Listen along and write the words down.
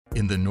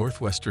In the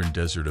northwestern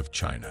desert of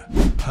China,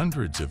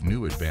 hundreds of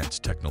new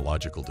advanced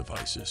technological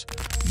devices,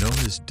 known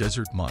as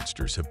desert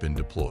monsters, have been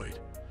deployed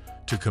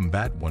to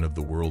combat one of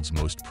the world's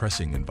most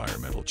pressing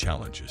environmental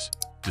challenges,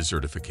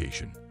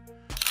 desertification.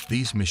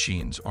 These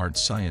machines aren't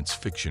science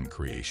fiction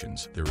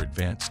creations, they're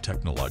advanced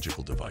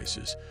technological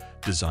devices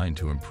designed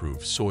to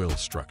improve soil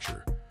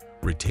structure,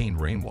 retain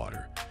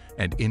rainwater,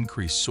 and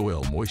increase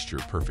soil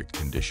moisture-perfect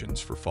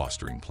conditions for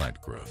fostering plant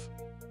growth.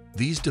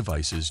 These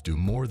devices do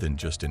more than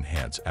just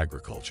enhance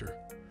agriculture.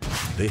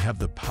 They have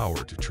the power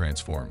to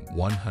transform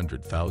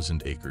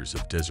 100,000 acres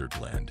of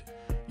desert land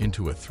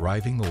into a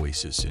thriving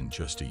oasis in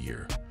just a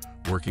year,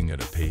 working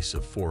at a pace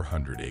of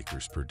 400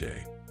 acres per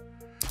day.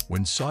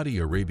 When Saudi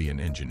Arabian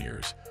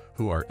engineers,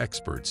 who are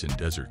experts in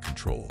desert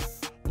control,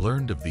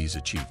 learned of these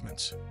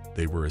achievements,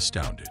 they were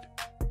astounded.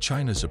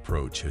 China's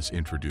approach has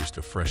introduced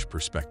a fresh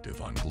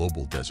perspective on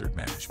global desert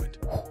management.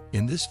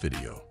 In this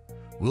video,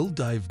 we'll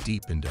dive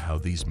deep into how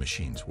these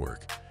machines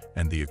work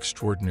and the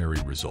extraordinary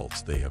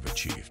results they have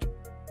achieved.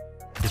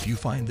 If you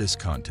find this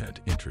content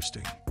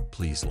interesting,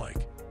 please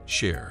like,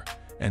 share,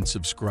 and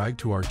subscribe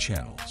to our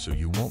channel so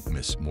you won't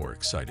miss more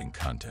exciting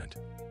content.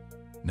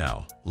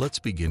 Now, let's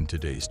begin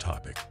today's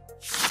topic.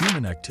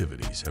 Human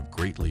activities have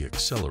greatly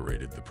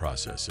accelerated the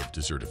process of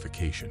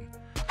desertification,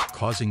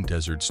 causing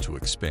deserts to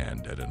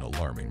expand at an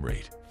alarming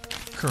rate.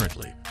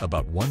 Currently,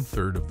 about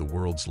one-third of the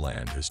world's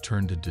land has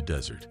turned into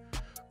desert,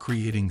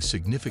 creating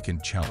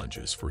significant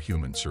challenges for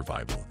human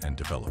survival and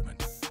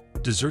development.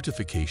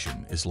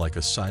 Desertification is like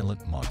a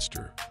silent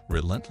monster,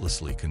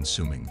 relentlessly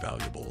consuming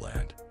valuable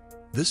land.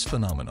 This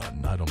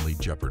phenomenon not only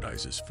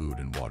jeopardizes food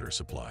and water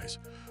supplies,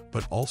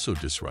 but also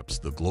disrupts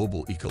the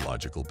global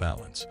ecological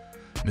balance,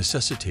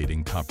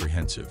 necessitating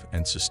comprehensive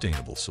and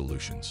sustainable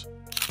solutions.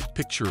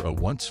 Picture a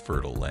once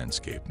fertile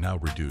landscape now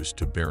reduced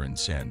to barren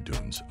sand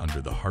dunes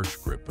under the harsh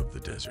grip of the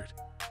desert.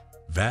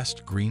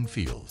 Vast green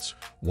fields,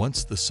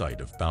 once the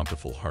site of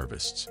bountiful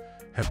harvests,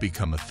 have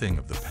become a thing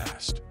of the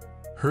past.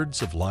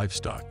 Herds of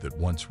livestock that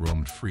once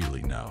roamed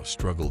freely now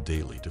struggle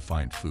daily to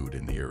find food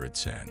in the arid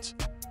sands.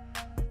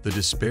 The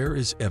despair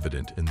is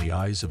evident in the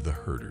eyes of the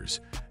herders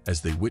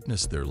as they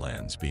witness their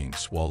lands being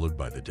swallowed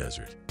by the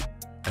desert.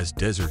 As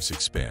deserts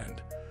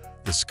expand,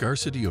 the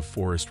scarcity of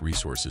forest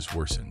resources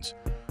worsens,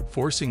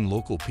 forcing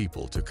local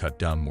people to cut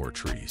down more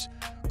trees,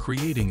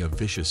 creating a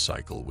vicious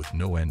cycle with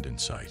no end in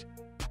sight.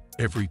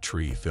 Every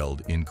tree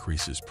felled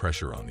increases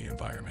pressure on the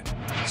environment,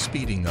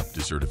 speeding up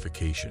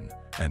desertification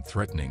and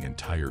threatening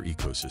entire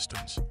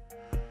ecosystems.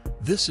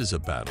 This is a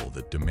battle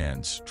that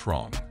demands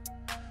strong,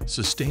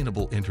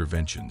 sustainable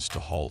interventions to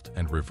halt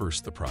and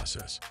reverse the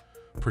process,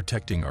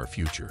 protecting our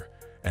future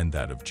and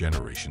that of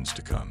generations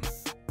to come.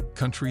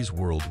 Countries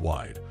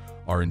worldwide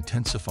are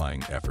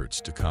intensifying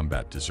efforts to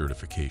combat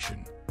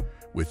desertification,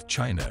 with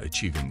China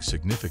achieving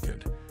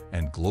significant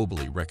and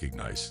globally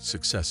recognized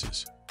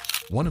successes.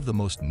 One of the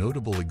most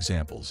notable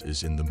examples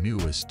is in the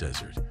Oasis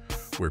desert,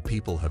 where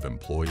people have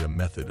employed a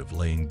method of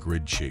laying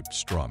grid-shaped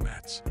straw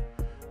mats.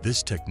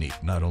 This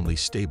technique not only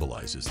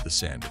stabilizes the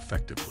sand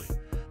effectively,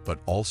 but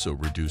also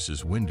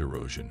reduces wind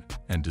erosion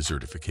and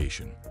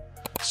desertification,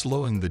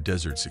 slowing the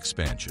desert's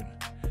expansion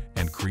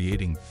and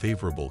creating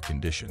favorable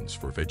conditions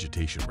for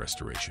vegetation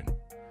restoration.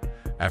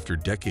 After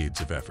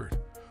decades of effort,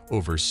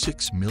 over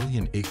 6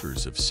 million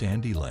acres of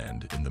sandy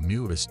land in the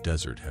Oasis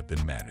desert have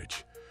been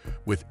managed,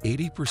 with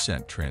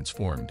 80%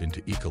 transformed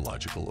into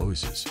ecological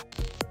oases.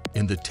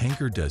 In the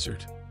Tanger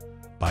Desert,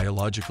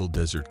 biological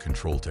desert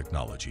control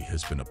technology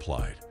has been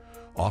applied,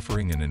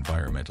 offering an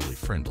environmentally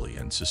friendly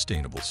and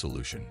sustainable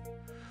solution.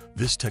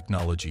 This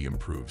technology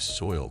improves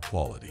soil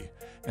quality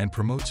and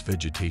promotes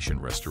vegetation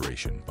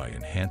restoration by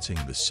enhancing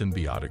the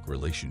symbiotic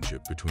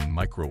relationship between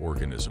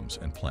microorganisms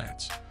and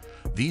plants.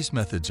 These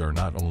methods are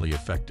not only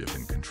effective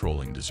in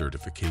controlling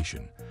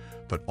desertification,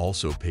 but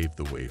also pave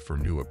the way for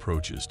new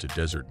approaches to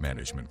desert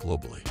management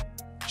globally.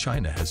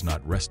 China has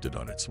not rested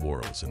on its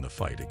laurels in the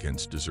fight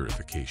against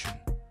desertification.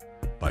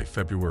 By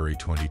February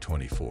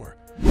 2024,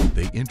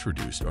 they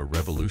introduced a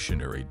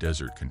revolutionary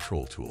desert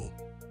control tool,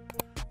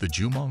 the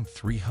Zhumong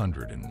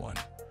 301,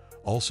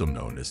 also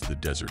known as the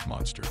Desert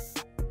Monster.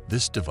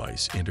 This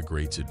device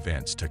integrates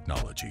advanced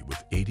technology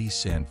with 80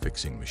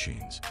 sand-fixing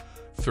machines,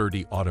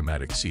 30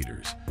 automatic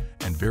seeders,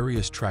 and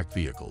various track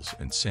vehicles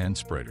and sand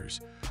spreaders,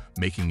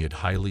 making it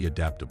highly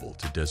adaptable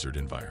to desert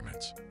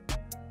environments.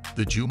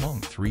 The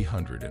Zhumong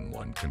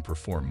 301 can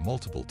perform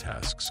multiple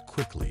tasks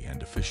quickly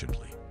and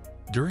efficiently.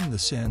 During the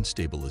sand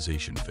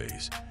stabilization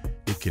phase,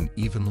 it can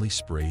evenly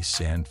spray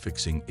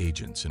sand-fixing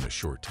agents in a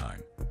short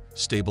time,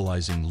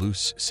 stabilizing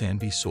loose,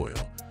 sandy soil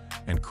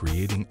and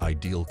creating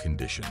ideal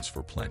conditions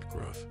for plant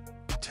growth.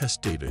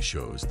 Test data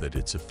shows that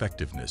its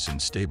effectiveness in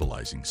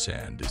stabilizing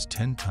sand is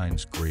 10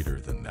 times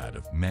greater than that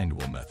of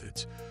manual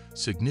methods,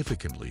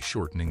 significantly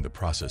shortening the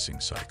processing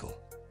cycle.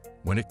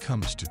 When it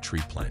comes to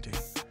tree planting,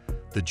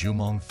 the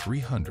Zhumong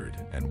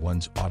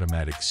 301's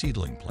automatic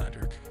seedling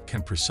planter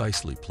can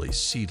precisely place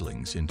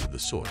seedlings into the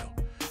soil,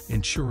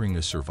 ensuring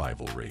a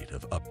survival rate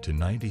of up to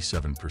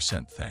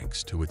 97%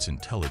 thanks to its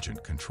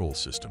intelligent control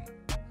system.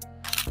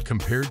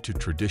 Compared to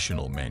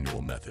traditional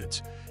manual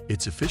methods,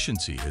 its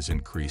efficiency has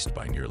increased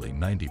by nearly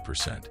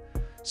 90%,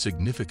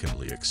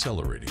 significantly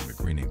accelerating the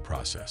greening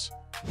process.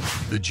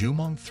 The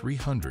Jumong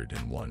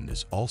 301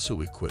 is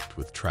also equipped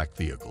with track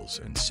vehicles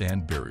and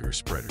sand barrier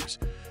spreaders,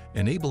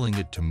 enabling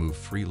it to move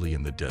freely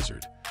in the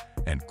desert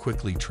and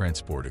quickly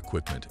transport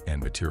equipment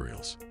and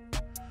materials.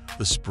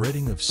 The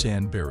spreading of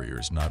sand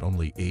barriers not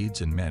only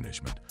aids in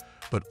management,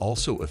 but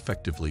also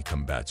effectively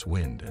combats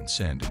wind and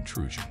sand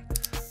intrusion,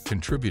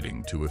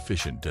 contributing to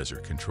efficient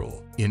desert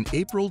control. In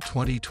April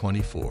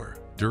 2024,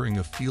 during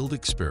a field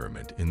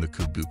experiment in the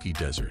Kabuki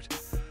Desert,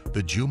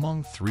 the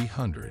Jumong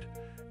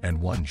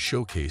 301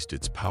 showcased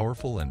its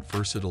powerful and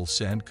versatile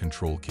sand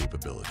control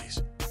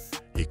capabilities.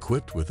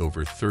 Equipped with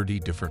over 30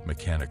 different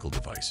mechanical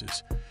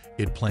devices,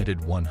 it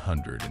planted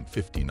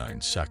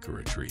 159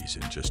 sakura trees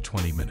in just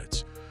 20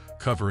 minutes,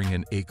 covering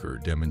an acre,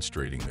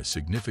 demonstrating a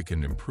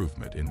significant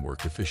improvement in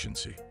work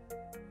efficiency.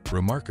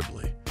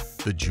 Remarkably,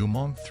 the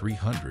Jumong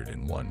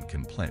 301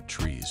 can plant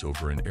trees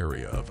over an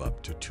area of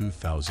up to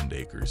 2,000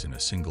 acres in a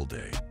single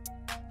day.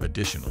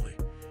 Additionally,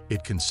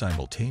 it can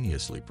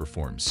simultaneously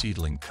perform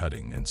seedling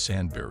cutting and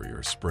sand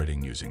barrier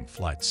spreading using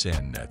flat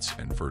sand nets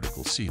and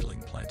vertical seedling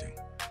planting.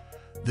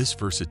 This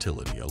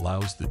versatility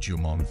allows the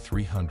Jumong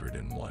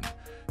 301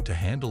 to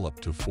handle up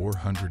to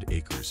 400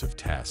 acres of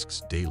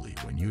tasks daily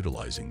when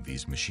utilizing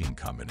these machine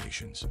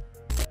combinations.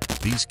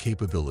 These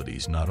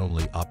capabilities not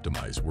only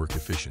optimize work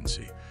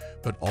efficiency,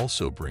 but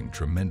also bring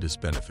tremendous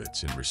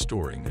benefits in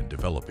restoring and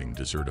developing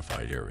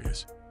desertified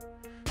areas,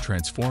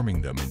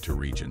 transforming them into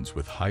regions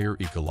with higher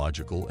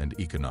ecological and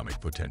economic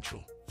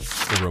potential.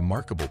 The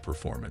remarkable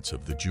performance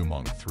of the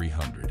Jumong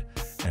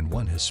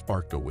 301 has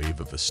sparked a wave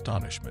of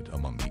astonishment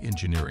among the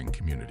engineering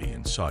community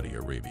in Saudi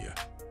Arabia.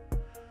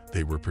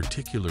 They were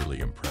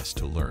particularly impressed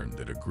to learn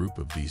that a group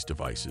of these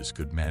devices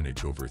could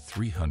manage over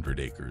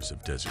 300 acres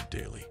of desert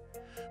daily,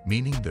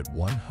 meaning that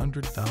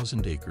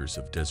 100,000 acres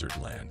of desert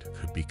land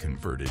could be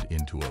converted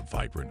into a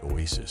vibrant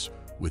oasis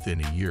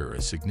within a year,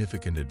 a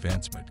significant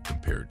advancement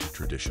compared to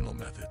traditional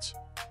methods.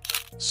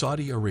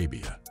 Saudi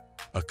Arabia,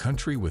 a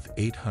country with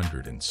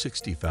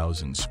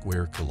 860,000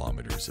 square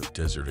kilometers of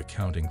desert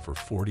accounting for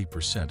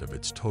 40% of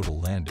its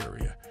total land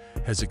area,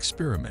 has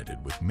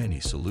experimented with many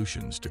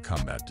solutions to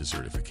combat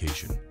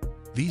desertification.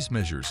 These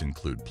measures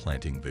include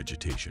planting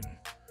vegetation,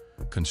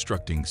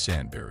 constructing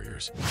sand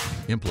barriers,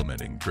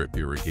 implementing drip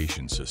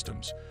irrigation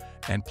systems,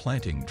 and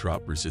planting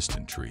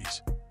drought-resistant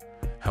trees.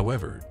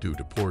 However, due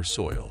to poor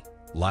soil,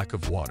 lack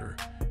of water,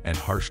 and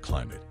harsh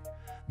climate,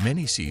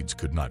 many seeds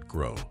could not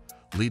grow,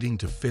 leading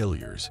to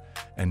failures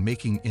and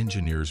making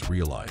engineers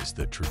realize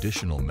that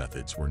traditional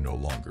methods were no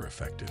longer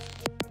effective.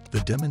 The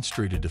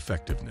demonstrated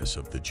effectiveness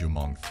of the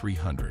Jumong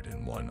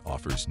 301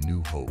 offers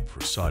new hope for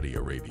Saudi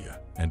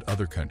Arabia and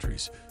other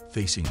countries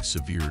facing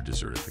severe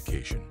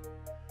desertification.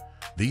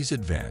 These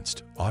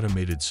advanced,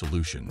 automated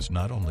solutions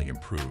not only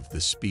improve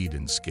the speed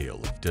and scale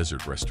of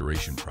desert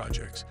restoration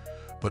projects,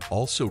 but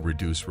also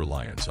reduce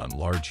reliance on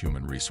large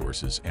human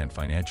resources and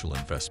financial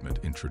investment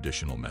in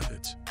traditional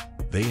methods.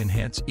 They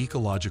enhance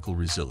ecological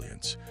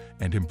resilience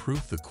and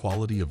improve the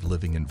quality of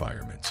living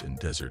environments in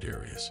desert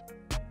areas.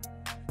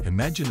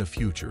 Imagine a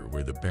future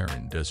where the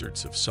barren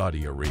deserts of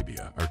Saudi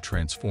Arabia are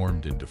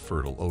transformed into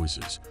fertile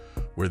oases,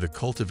 where the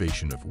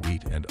cultivation of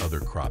wheat and other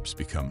crops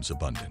becomes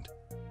abundant.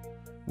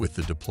 With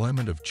the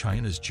deployment of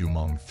China's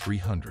Jumong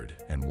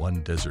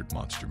 301 desert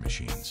monster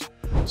machines,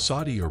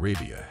 Saudi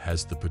Arabia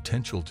has the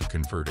potential to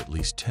convert at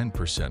least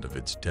 10% of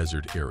its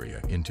desert area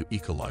into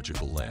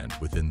ecological land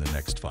within the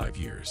next 5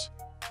 years.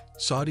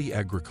 Saudi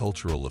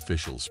agricultural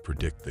officials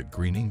predict that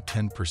greening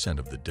 10%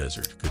 of the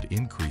desert could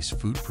increase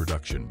food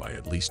production by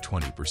at least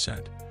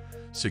 20%,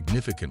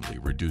 significantly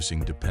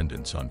reducing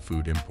dependence on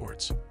food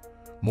imports.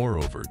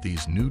 Moreover,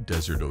 these new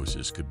desert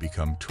oases could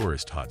become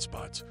tourist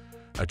hotspots,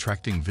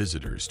 attracting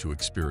visitors to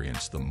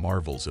experience the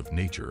marvels of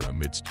nature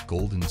amidst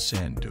golden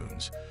sand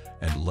dunes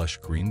and lush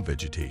green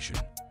vegetation.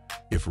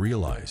 If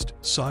realized,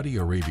 Saudi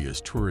Arabia's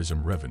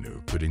tourism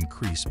revenue could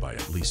increase by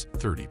at least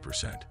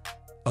 30%.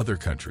 Other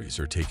countries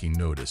are taking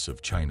notice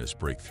of China's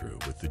breakthrough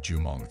with the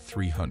Jumong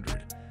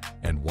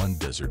 301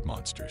 desert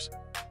monsters.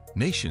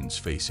 Nations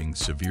facing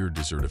severe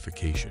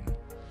desertification,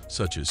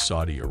 such as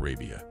Saudi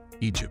Arabia,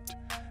 Egypt,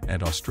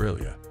 and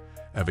Australia,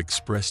 have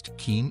expressed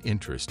keen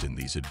interest in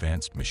these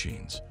advanced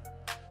machines.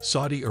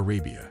 Saudi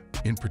Arabia,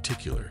 in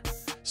particular,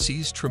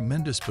 sees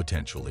tremendous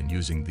potential in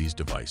using these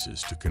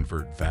devices to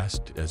convert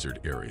vast desert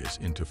areas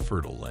into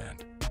fertile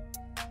land.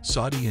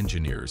 Saudi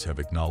engineers have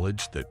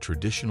acknowledged that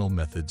traditional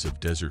methods of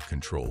desert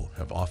control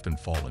have often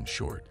fallen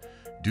short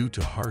due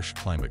to harsh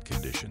climate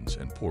conditions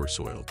and poor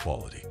soil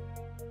quality.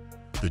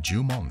 The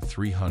Jumong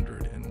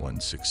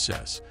 301's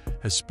success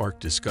has sparked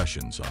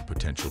discussions on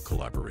potential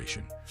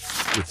collaboration,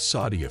 with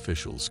Saudi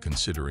officials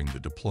considering the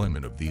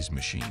deployment of these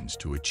machines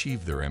to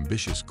achieve their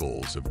ambitious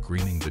goals of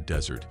greening the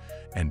desert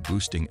and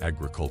boosting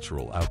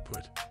agricultural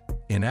output.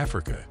 In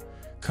Africa,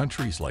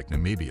 countries like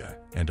Namibia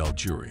and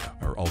Algeria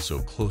are also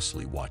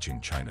closely watching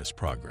China's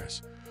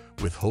progress,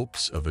 with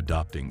hopes of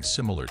adopting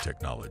similar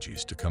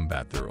technologies to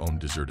combat their own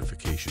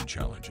desertification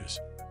challenges.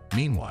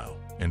 Meanwhile,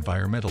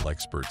 environmental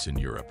experts in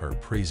Europe are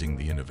praising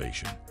the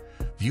innovation,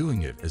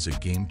 viewing it as a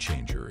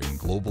game-changer in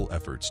global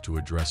efforts to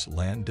address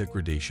land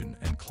degradation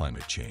and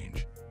climate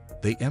change.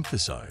 They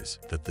emphasize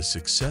that the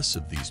success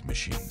of these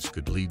machines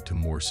could lead to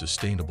more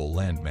sustainable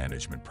land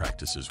management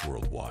practices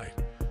worldwide,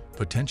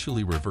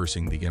 potentially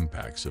reversing the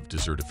impacts of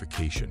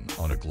desertification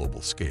on a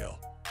global scale.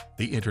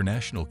 The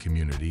international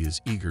community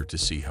is eager to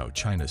see how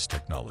China's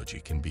technology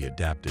can be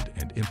adapted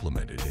and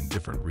implemented in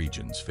different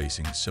regions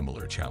facing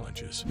similar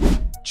challenges.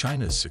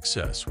 China's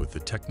success with the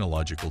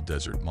technological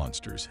desert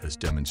monsters has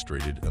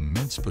demonstrated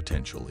immense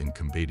potential in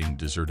combating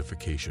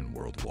desertification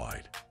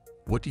worldwide.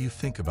 What do you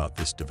think about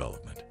this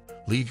development?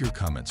 Leave your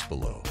comments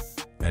below,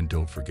 and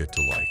don't forget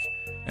to like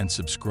and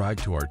subscribe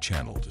to our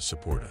channel to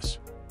support us.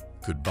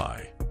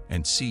 Goodbye,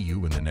 and see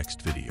you in the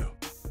next video.